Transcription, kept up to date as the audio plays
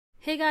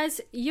Hey guys,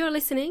 you're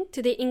listening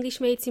to the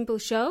English Made Simple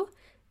show.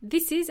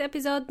 This is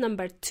episode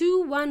number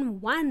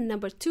 211,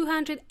 number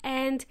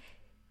 211,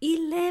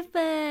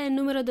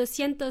 número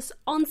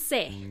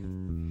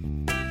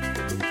 211.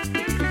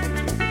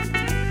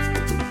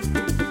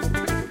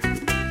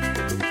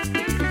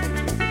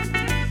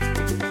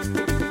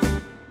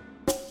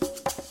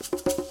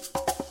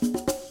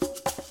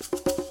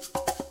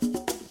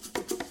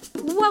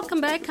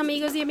 Welcome back,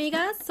 amigos y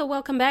amigas. So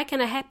welcome back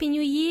and a Happy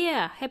New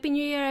Year. Happy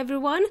New Year,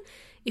 everyone.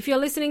 If you're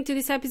listening to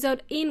this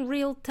episode in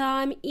real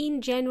time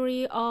in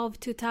January of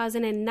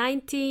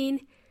 2019,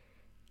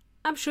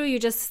 I'm sure you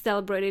just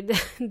celebrated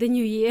the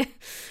new year.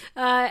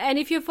 And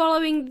if you're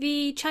following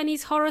the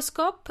Chinese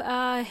horoscope,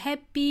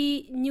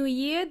 Happy New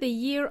Year, the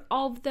year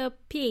of the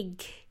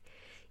pig.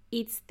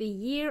 It's the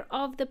year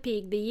of the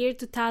pig, the year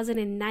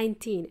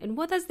 2019. And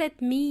what does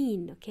that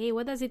mean? Okay,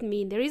 what does it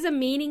mean? There is a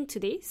meaning to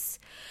this.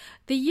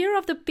 The year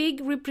of the pig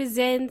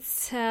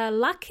represents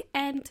luck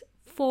and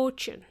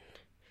fortune.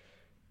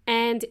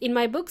 And in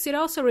my books, it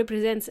also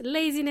represents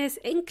laziness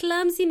and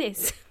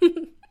clumsiness.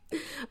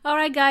 All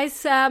right,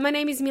 guys, my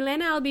name is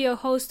Milena. I'll be your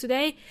host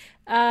today.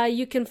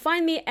 You can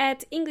find me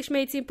at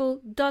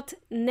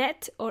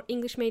englishmadesimple.net or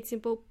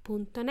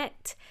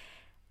englishmadesimple.net.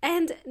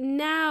 And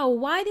now,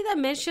 why did I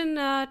mention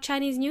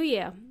Chinese New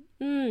Year?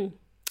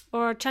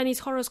 Or Chinese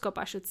horoscope,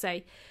 I should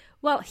say.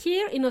 Well,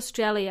 here in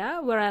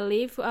Australia, where I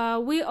live,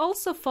 we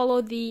also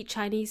follow the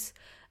Chinese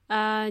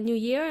New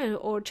Year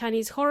or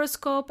Chinese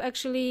horoscope,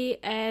 actually,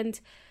 and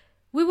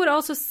we would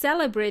also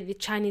celebrate the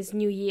Chinese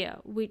New Year,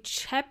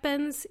 which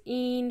happens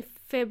in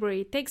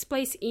February. It takes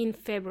place in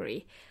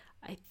February.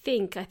 I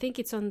think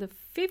it's on the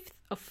 5th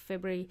of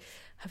February.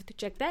 I have to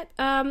check that.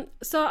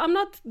 So I'm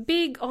not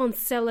big on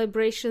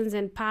celebrations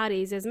and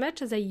parties as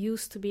much as I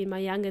used to be in my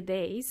younger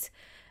days.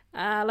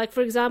 Like,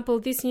 for example,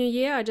 this New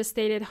Year, I just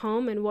stayed at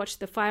home and watched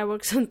the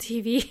fireworks on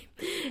TV,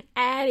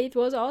 and it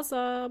was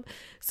awesome.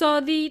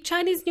 So the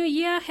Chinese New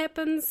Year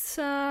happens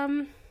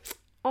on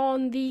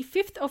the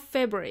 5th of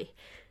February.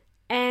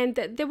 And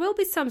there will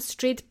be some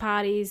street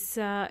parties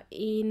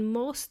in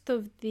most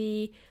of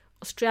the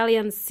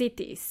Australian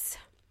cities.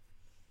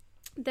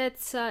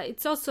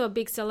 It's also a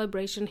big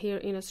celebration here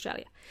in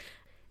Australia.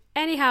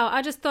 Anyhow,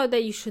 I just thought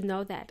that you should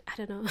know that. I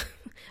don't know.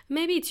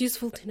 Maybe it's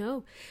useful to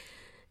know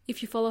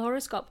if you follow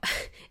horoscope.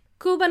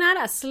 Cool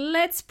bananas.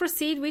 Let's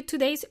proceed with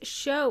today's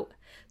show.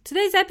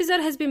 Today's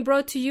episode has been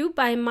brought to you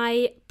by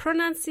my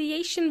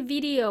pronunciation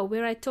video,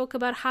 where I talk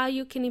about how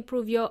you can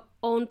improve your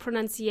own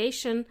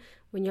pronunciation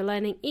when you're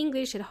learning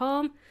English at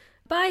home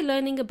by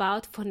learning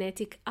about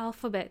phonetic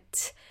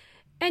alphabet.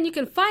 And you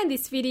can find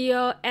this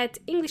video at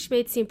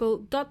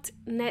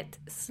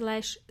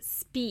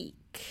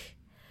englishmadesimple.net/speak.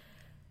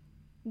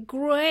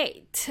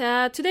 Great.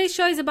 Today's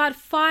show is about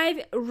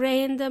 5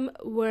 random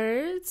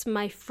words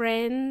my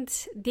friend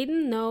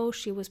didn't know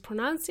she was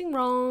pronouncing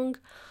wrong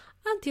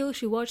until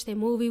she watched a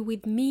movie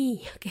with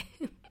me. Okay.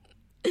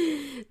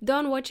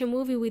 Don't watch a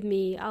movie with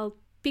me. I'll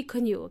pick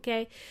on you,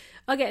 okay?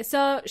 Okay,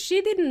 so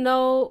she didn't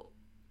know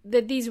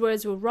that these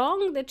words were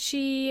wrong, that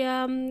she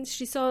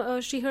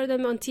heard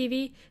them on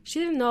TV. She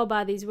didn't know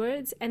about these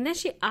words, and then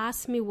she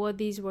asked me what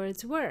these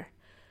words were.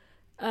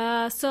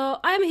 So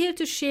I'm here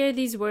to share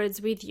these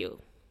words with you.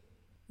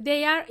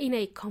 They are in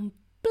a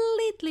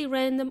completely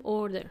random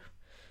order.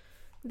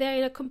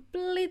 I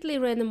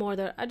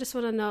just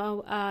want to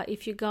know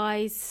if you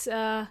guys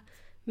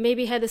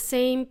maybe had the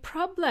same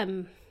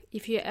problem,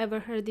 if you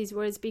ever heard these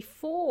words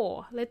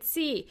before. Let's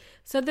see.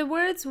 So the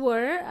words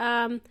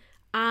were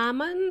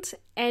almond,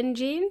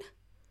 engine,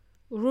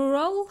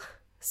 rural,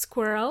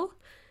 squirrel,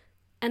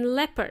 and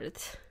leopard.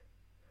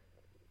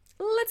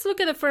 Let's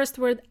look at the first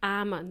word,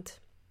 almond.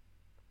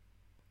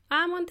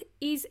 Almond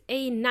is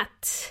a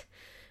nut.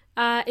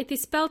 It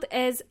is spelled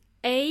as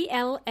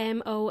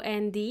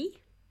ALMOND,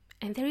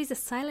 and there is a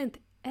silent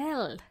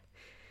L.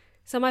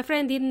 So my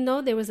friend didn't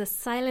know there was a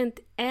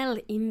silent L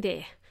in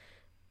there.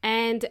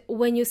 And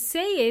when you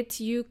say it,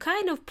 you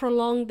kind of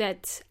prolong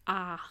that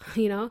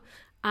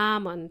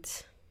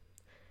almond.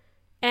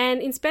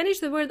 And in Spanish,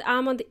 the word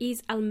almond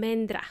is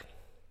almendra.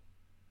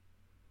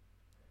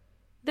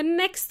 The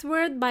next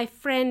word my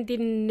friend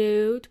didn't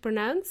know to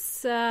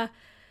pronounce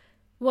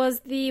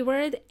was the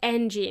word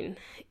engine.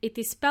 It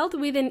is spelled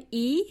with an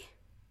E,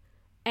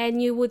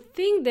 and you would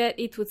think that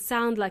it would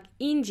sound like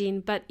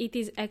engine, but it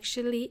is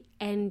actually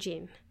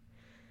engine.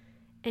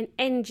 An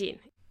engine.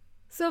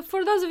 So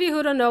for those of you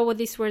who don't know what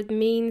this word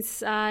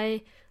means,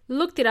 I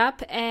looked it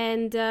up,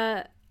 and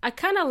I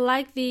kind of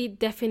like the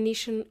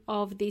definition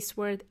of this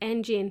word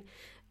engine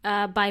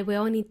by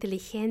Weon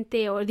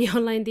Inteligente or the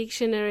online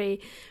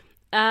dictionary.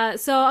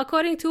 So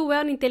according to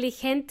Weon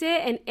Inteligente,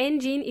 an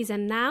engine is a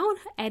noun,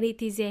 and it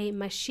is a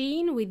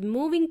machine with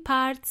moving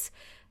parts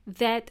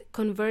that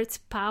converts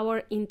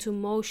power into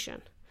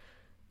motion.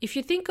 If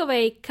you think of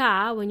a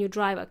car, when you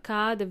drive a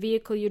car, the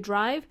vehicle you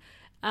drive,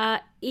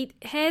 it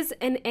has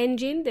an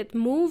engine that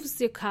moves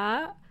the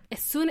car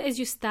as soon as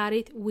you start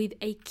it with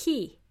a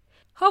key.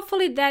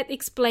 Hopefully that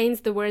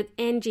explains the word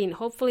engine.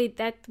 Hopefully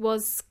that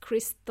was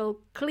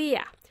crystal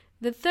clear.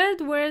 The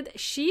third word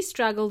she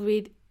struggled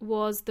with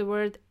was the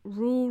word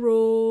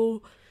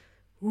rural.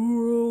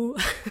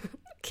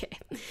 Okay.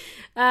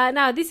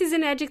 Now, this is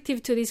an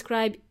adjective to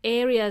describe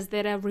areas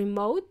that are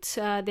remote.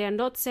 They are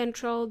not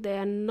central. They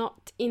are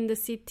not in the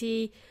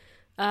city.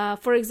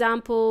 For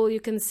example, you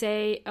can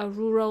say a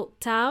rural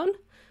town.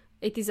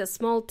 It is a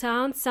small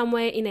town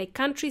somewhere in a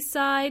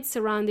countryside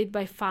surrounded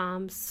by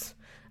farms.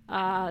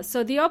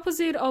 So the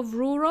opposite of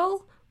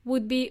rural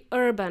would be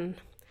urban,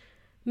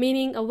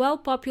 meaning a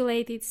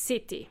well-populated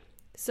city.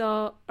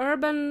 So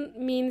urban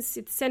means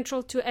it's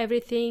central to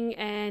everything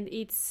and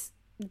it's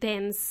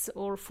dense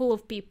or full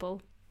of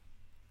people.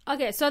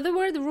 Okay, so the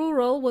word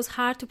rural was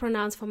hard to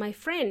pronounce for my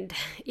friend.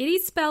 It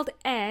is spelled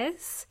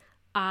as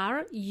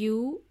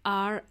R-U-R-A-L,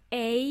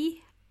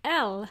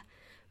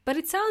 but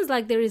it sounds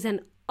like there is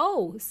an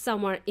O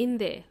somewhere in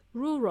there,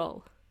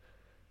 rural.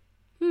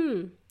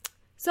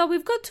 So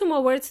we've got 2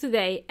 more words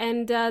today,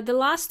 and the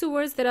last 2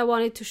 words that I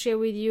wanted to share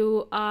with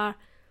you are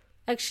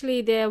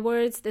actually the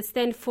words that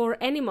stand for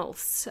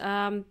animals,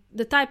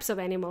 the types of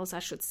animals, I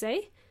should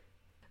say.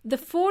 The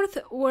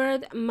 4th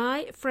word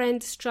my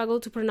friend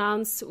struggled to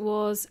pronounce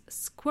was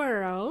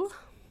squirrel.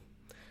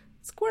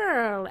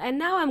 Squirrel. And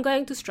now I'm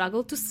going to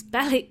struggle to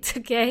spell it,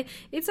 okay?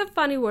 It's a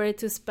funny word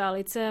to spell.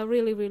 It's a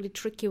really, really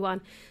tricky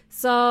one.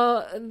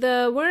 So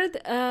the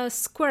word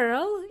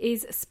squirrel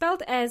is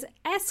spelled as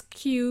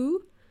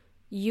S-Q-U-I-R-R-E-L.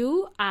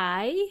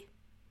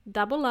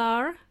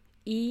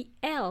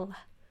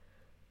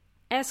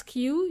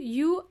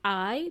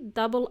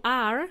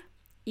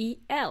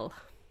 S-Q-U-I-R-R-E-L.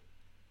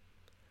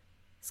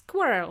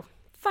 Squirrel.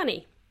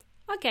 Funny.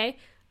 Okay.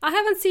 I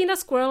haven't seen a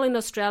squirrel in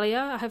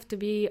Australia, I have to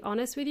be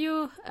honest with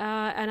you.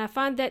 And I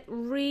find that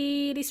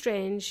really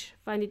strange. I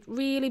find it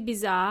really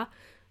bizarre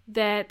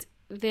that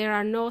there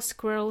are no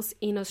squirrels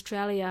in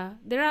Australia.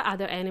 There are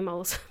other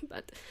animals,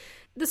 but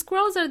the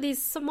squirrels are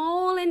these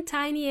small and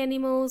tiny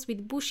animals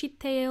with bushy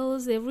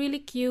tails. They're really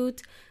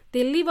cute.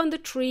 They live on the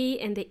tree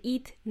and they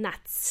eat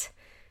nuts.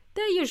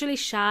 They're usually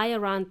shy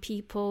around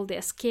people.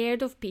 They're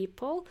scared of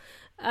people.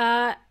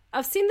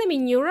 I've seen them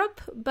in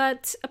Europe,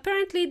 but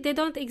apparently they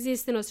don't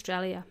exist in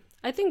Australia.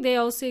 I think they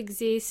also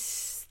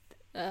exist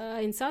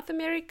in South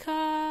America.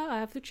 I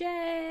have to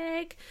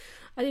check.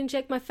 I didn't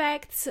check my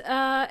facts.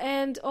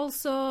 And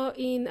also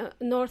in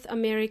North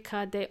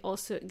America, they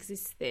also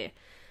exist there.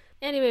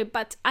 Anyway,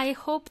 but I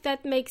hope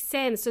that makes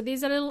sense. So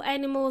these are little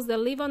animals that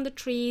live on the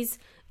trees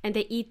and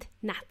they eat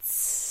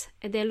nuts.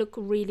 And they look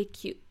really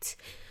cute.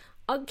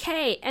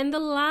 Okay, and the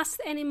last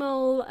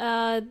animal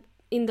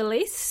in the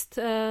list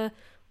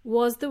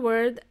was the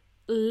word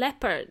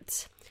leopard.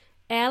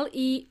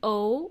 L-E-O-P-A-R-D.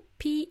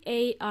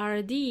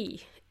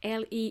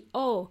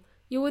 L-E-O.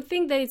 You would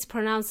think that it's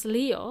pronounced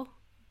Leo,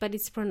 but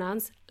it's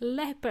pronounced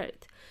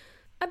leopard.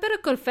 I better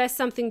confess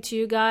something to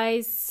you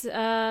guys.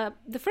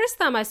 The first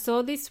time I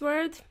saw this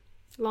word,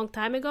 a long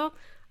time ago,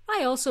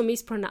 I also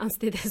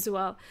mispronounced it as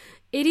well.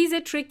 It is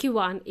a tricky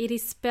one. It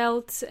is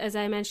spelled, as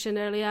I mentioned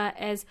earlier,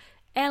 as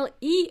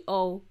L-E-O-P-A-R-D,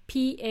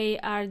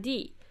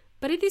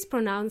 but it is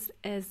pronounced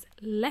as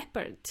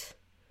leopard.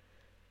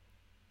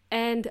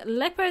 And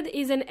leopard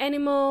is an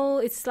animal,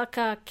 it's like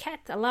a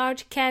cat, a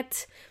large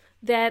cat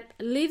that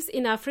lives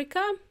in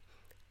Africa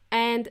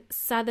and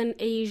Southern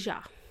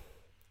Asia.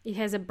 It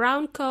has a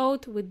brown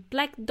coat with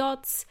black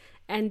dots,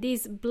 and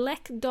these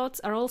black dots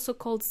are also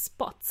called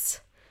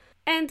spots.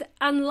 And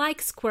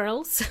unlike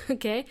squirrels,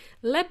 okay,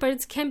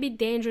 leopards can be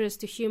dangerous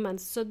to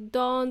humans, so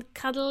don't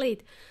cuddle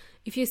it.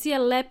 If you see a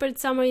leopard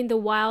somewhere in the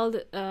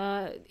wild,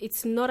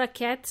 it's not a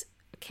cat,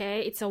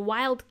 okay, it's a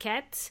wild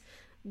cat.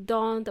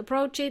 Don't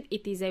approach it.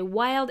 It is a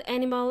wild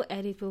animal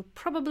and it will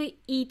probably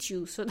eat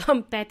you, so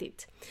don't pet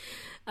it.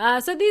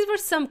 So these were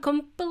some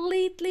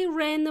completely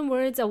random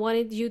words I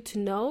wanted you to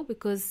know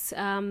because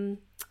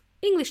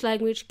English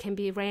language can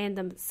be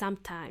random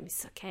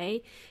sometimes, okay?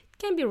 It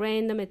can be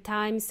random at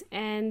times,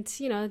 and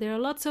you know, there are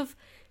lots of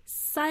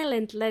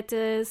silent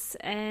letters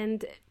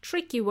and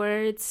tricky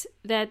words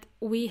that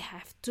we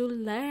have to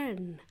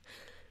learn.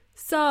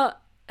 So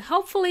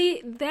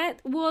hopefully that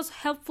was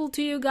helpful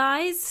to you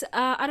guys.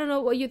 I don't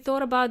know what you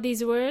thought about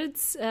these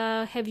words.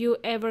 Have you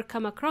ever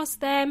come across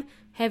them?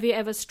 Have you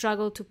ever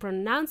struggled to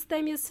pronounce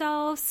them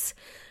yourselves?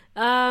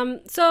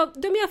 So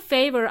do me a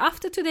favor,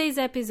 after today's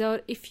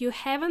episode, if you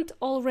haven't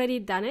already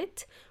done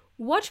it,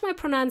 watch my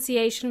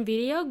pronunciation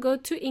video. Go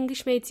to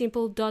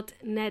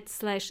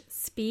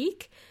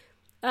englishmadesimple.net/speak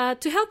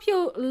to help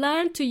you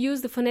learn to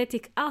use the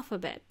phonetic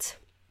alphabet,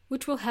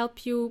 which will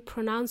help you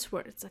pronounce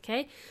words,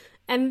 okay?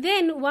 And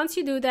then once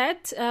you do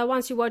that,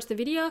 once you watch the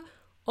video,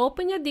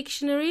 open your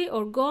dictionary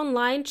or go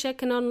online,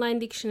 check an online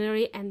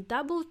dictionary and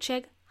double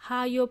check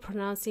how you're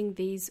pronouncing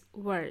these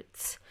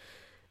words.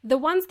 The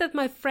ones that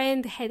my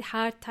friend had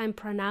hard time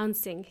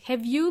pronouncing,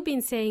 have you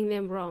been saying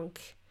them wrong?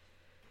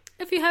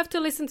 If you have to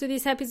listen to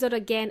this episode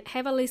again,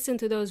 have a listen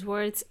to those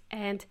words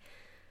and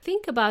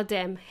think about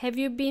them. Have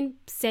you been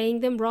saying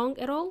them wrong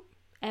at all?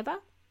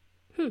 Ever?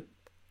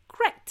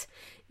 Great.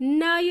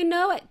 Now you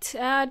know it.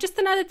 Just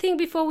another thing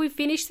before we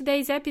finish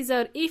today's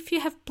episode. If you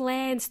have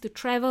plans to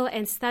travel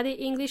and study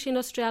English in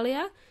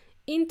Australia,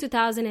 in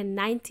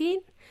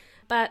 2019,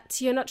 but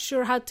you're not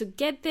sure how to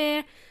get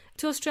there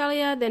to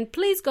Australia, then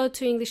please go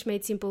to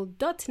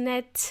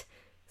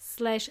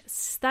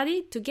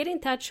englishmadesimple.net/study to get in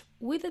touch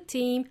with the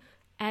team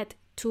at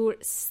Tour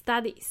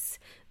Studies.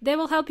 They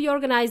will help you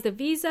organize the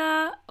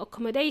visa,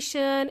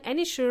 accommodation, and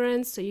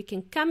insurance so you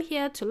can come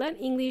here to learn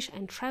English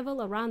and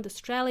travel around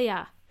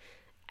Australia.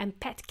 And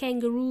pet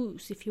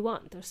kangaroos if you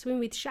want, or swim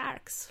with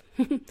sharks.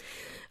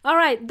 All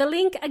right, the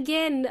link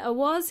again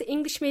was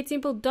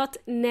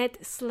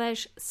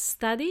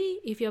englishmadesimple.net/study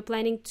if you're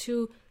planning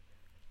to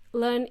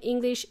learn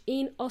English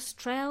in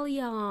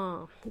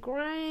Australia.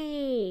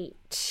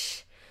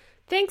 Great.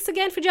 Thanks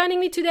again for joining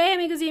me today,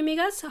 amigos y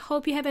amigas. I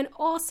hope you have an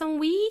awesome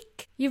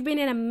week. You've been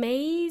an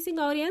amazing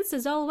audience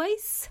as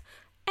always.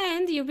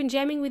 And you've been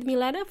jamming with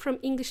Milena from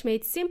English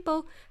Made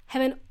Simple.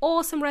 Have an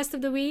awesome rest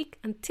of the week.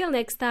 Until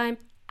next time,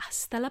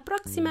 hasta la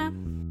próxima.